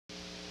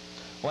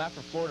Well,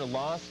 after Florida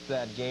lost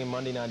that game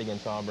Monday night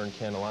against Auburn,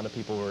 Ken, a lot of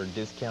people were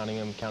discounting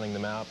them, counting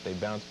them out. They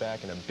bounced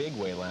back in a big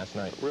way last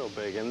night. Real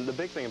big. And the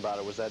big thing about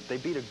it was that they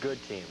beat a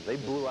good team. They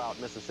blew out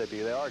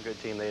Mississippi. They are a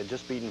good team. They had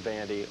just beaten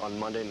Vandy on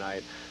Monday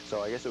night.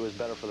 So I guess it was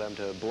better for them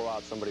to blow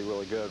out somebody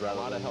really good. A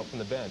lot of help from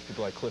the bench.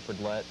 People like Clifford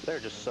Lett. They're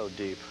just so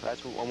deep.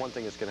 That's one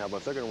thing that's going to help them.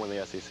 If they're going to win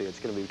the SEC, it's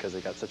going to be because they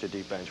got such a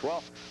deep bench.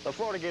 Well, the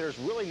Florida Gators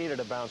really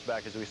needed a bounce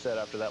back, as we said,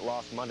 after that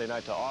loss Monday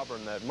night to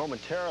Auburn that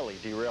momentarily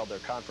derailed their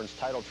conference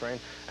title train.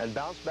 And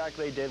bounce back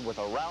they did with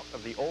a rout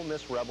of the Ole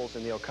Miss Rebels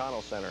in the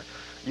O'Connell Center.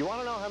 You want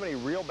to know how many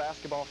real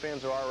basketball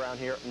fans there are around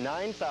here?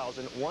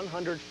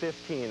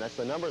 9,115. That's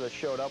the number that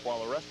showed up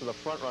while the rest of the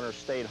frontrunners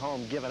stayed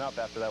home, giving up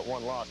after that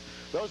one loss.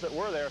 Those that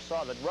were there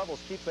saw that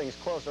Rebels keep things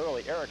close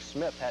early. Eric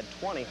Smith had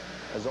 20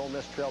 as Ole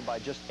Miss trailed by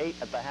just 8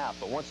 at the half.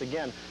 But once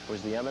again, it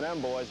was the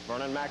M&M boys.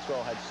 Vernon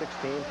Maxwell had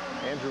 16.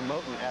 Andrew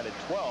Moten added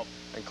 12.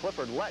 And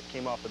Clifford Lett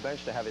came off the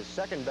bench to have his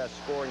second best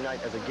scoring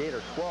night as a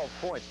Gator, 12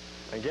 points.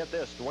 And get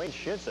this, Dwayne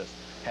Shinsis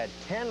had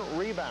 10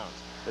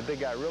 rebounds. The big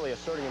guy really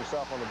asserting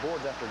himself on the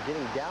boards after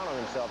getting down on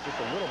himself just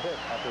a little bit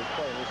after his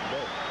play in East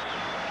Bay.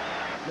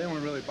 They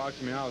weren't really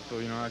boxing me out, so, I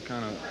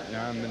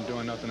haven't been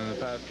doing nothing in the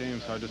past game,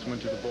 so I just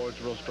went to the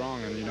boards real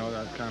strong, and,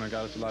 that kind of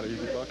got us a lot of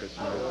easy buckets.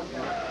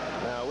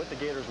 Now, with the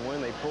Gators' win,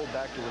 they pulled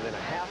back to within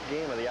a half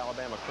game of the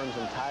Alabama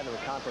Crimson Tide in the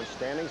conference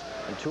standings,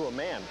 and to a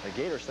man, the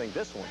Gators think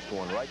this one's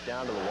going right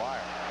down to the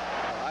wire.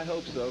 I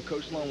hope so.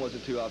 Coach Sloan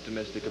wasn't too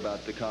optimistic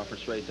about the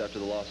conference race after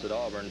the loss at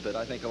Auburn, but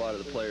I think a lot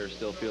of the players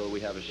still feel that we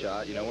have a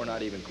shot. We're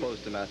not even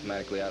close to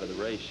mathematically out of the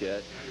race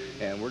yet,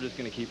 and we're just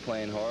going to keep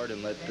playing hard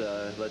and let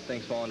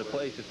things fall into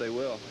place if they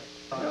will.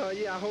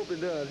 Yeah, I hope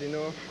it does,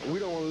 We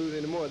don't want to lose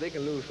anymore. They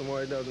can lose some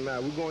more. It doesn't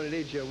matter. We're going to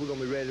their job. We're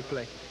going to be ready to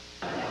play.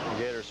 The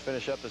Gators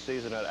finish up the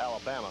season at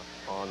Alabama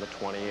on the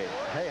 28th.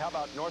 Hey, how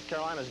about North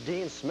Carolina's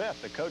Dean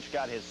Smith? The coach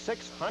got his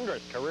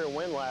 600th career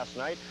win last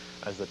night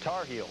as the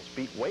Tar Heels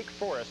beat Wake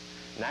Forest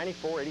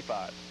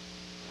 94-85.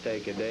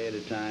 Take a day at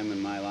a time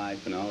in my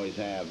life, and always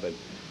have, but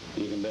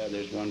you can bet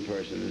there's one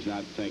person who's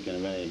not thinking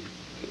of any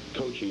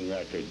coaching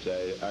records.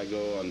 I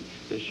go on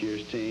this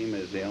year's team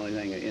as the only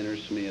thing that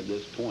interests me at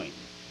this point.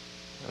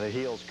 The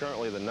Heels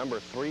currently the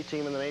 #3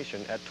 team in the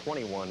nation at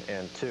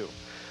 21-2.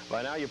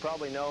 By now, you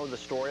probably know the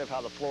story of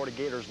how the Florida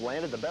Gators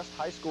landed the best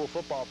high school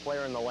football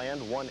player in the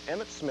land, one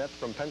Emmett Smith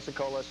from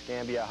Pensacola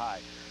Scambia High.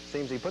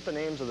 Seems he put the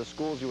names of the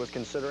schools he was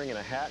considering in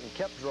a hat and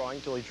kept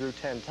drawing till he drew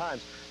 10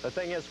 times. The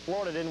thing is,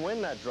 Florida didn't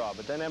win that draw,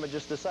 but then Emmett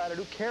just decided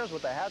who cares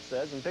what the hat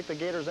says and picked the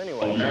Gators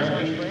anyway. Does that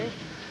sound strange?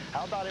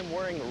 How about him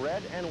wearing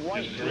red and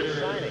white to his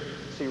signing?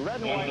 See,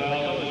 red and white are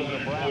the colors of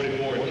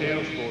Nebraska, one of the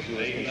other schools he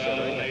was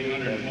considering.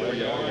 And red and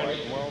white,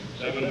 well,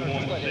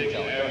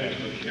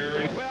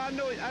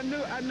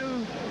 I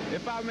knew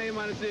if I made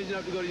my decision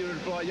up to go to University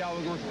of Florida, y'all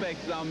was going to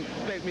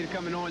expect me to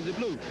come in orange and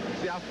blue.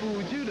 See, I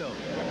fooled you, though.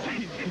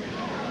 See,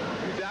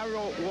 I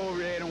wore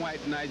red and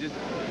white tonight just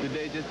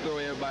to throw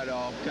everybody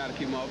off, try to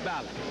keep them off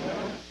balance.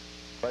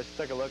 Let's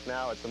take a look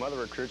now at some other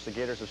recruits the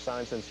Gators have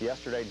signed since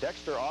yesterday.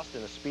 Dexter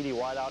Austin, a speedy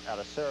wideout out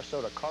of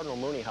Sarasota Cardinal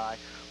Mooney High.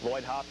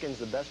 Lloyd Hopkins,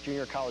 the best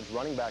junior college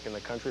running back in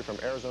the country from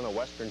Arizona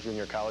Western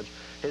Junior College.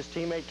 His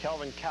teammate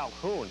Kelvin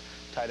Calhoun,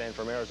 tight end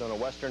from Arizona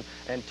Western.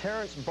 And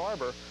Terrence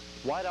Barber,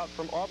 wideout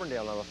from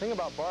Auburndale. Now, the thing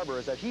about Barber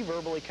is that he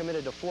verbally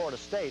committed to Florida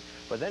State,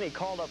 but then he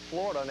called up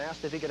Florida and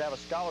asked if he could have a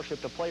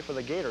scholarship to play for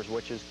the Gators,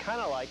 which is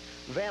kind of like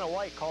Vanna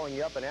White calling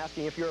you up and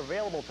asking if you're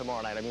available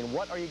tomorrow night. I mean,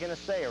 what are you going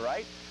to say,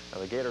 right? Now,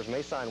 the Gators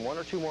may sign 1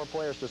 or 2 more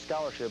players to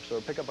scholarships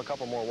or pick up a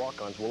couple more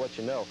walk-ons. We'll let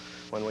you know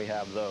when we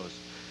have those.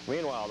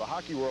 Meanwhile, the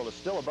hockey world is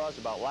still abuzz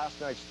about last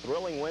night's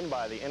thrilling win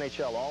by the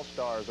NHL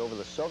All-Stars over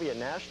the Soviet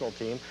national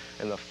team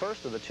in the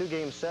first of the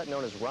 2-game set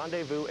known as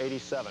Rendezvous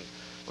 87.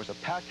 There was a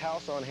packed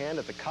house on hand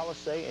at the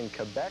Colisée in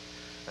Quebec,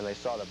 and they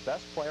saw the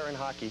best player in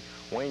hockey,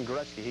 Wayne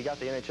Gretzky. He got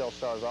the NHL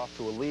Stars off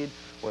to a lead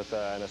with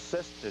an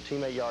assist to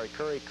teammate Yari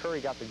Curry.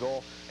 Curry got the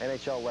goal.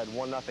 NHL led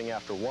 1-0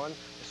 after 1.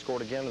 They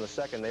scored again in the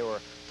second. They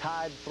were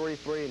tied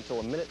 3-3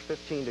 until a minute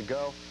 15 to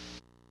go.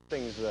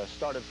 Things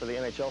started for the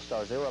NHL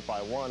Stars. They were up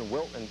by 1.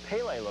 Wilt and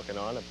Pele looking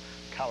on at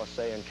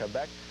Colisée in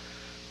Quebec.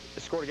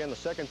 They scored again in the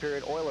second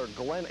period. Oiler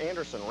Glenn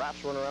Anderson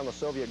wraps one around the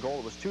Soviet goal.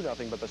 It was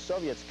 2-0, but the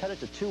Soviets cut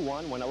it to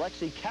 2-1 when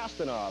Alexei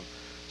Kastanov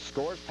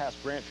scores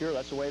past Grant Fuhr.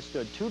 That's the way it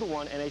stood.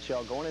 2-1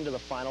 NHL going into the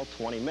final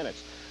 20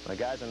 minutes. The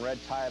guys in red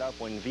tie it up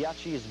when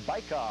Vyacheslav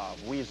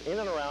Baikov weaves in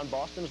and around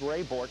Boston's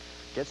Ray Bork,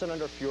 gets it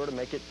under Fuhr to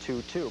make it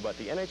 2-2. But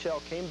the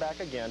NHL came back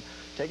again,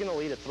 taking the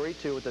lead at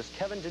 3-2 with this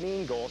Kevin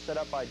Dineen goal set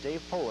up by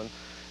Dave Poland.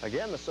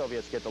 Again, the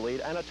Soviets get the lead.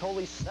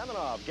 Anatoly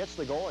Semenov gets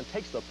the goal and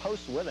takes the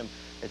post with him.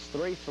 It's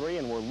 3-3,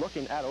 and we're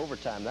looking at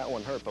overtime. That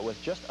one hurt, but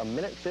with just a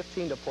minute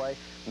 15 to play,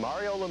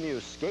 Mario Lemieux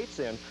skates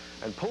in,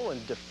 and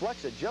Poland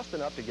deflects it just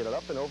enough to get it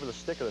up and over the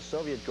stick of the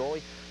Soviet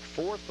goalie.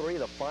 4-3,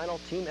 the final.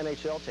 Team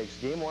NHL takes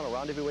Game 1 of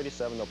Rendezvous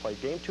 87. They'll play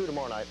Game 2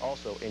 tomorrow night,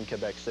 also in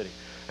Quebec City.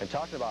 And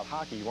talking about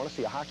hockey, you want to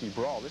see a hockey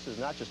brawl. This is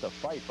not just a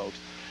fight, folks.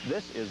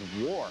 This is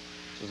war.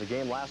 This was a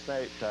game last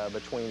night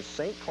between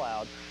St.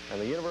 Cloud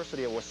and the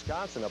University of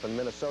Wisconsin up in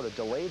Minnesota.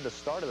 Delayed the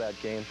start of that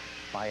game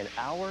by an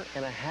hour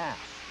and a half.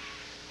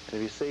 And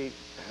if you see,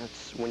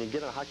 when you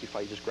get in a hockey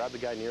fight, you just grab the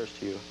guy nearest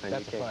to you, and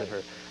That's you can't get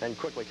hurt. And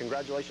quickly,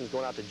 congratulations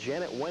going out to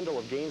Janet Wendell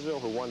of Gainesville,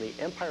 who won the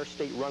Empire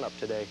State Run-Up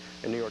today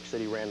in New York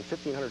City, ran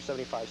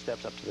 1,575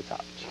 steps up to the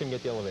top. She couldn't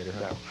get the elevator,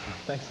 huh? No.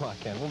 Thanks a lot,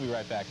 Ken. We'll be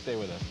right back. Stay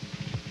with us.